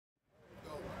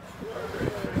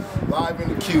live in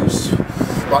the Q's.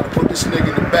 About to put this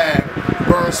nigga in the bag.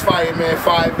 Burnz The Fyaman,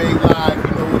 5A live.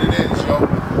 You know what it is,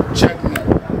 yo. Check me,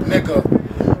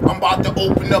 nigga. I'm about to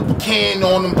open up a can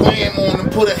on them, blam on them,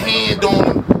 put a hand on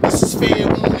them. This is fair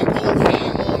warning, go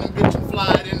ham on them, bitch. I'm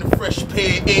flying in the fresh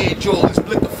pair of Air Jordans,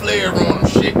 blick a flare on them,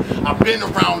 shit. I've been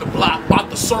around the block, about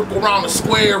to circle around the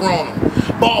square on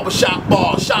them. Barbershop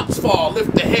ball, shots fall,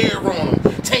 lift the hair on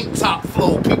them. Tank top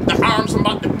flow, keep the arms, I'm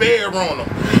about to bear on them.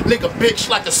 Nigga bitch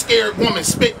like a scared woman,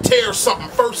 spit tear something.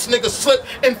 First nigga slip,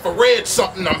 infrared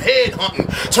something, I'm head hunting.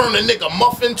 Turn a nigga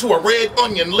muff into a red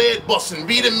onion, lead busting.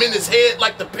 Beat him in his head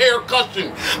like the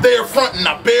percussion. They're frontin',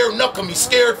 I bare knuckle me,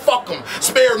 scared fuck him.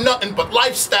 Spare nothing but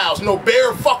lifestyles, no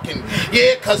bare fucking.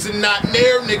 Yeah, cousin not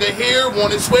near, nigga here,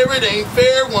 wanna swear it ain't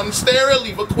fair. One stare,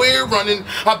 leave a queer running.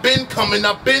 I've been coming,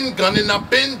 I've been gunning, I've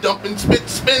been dumping,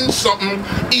 spin something.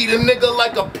 Eat a nigga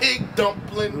like a pig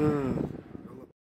dumpling.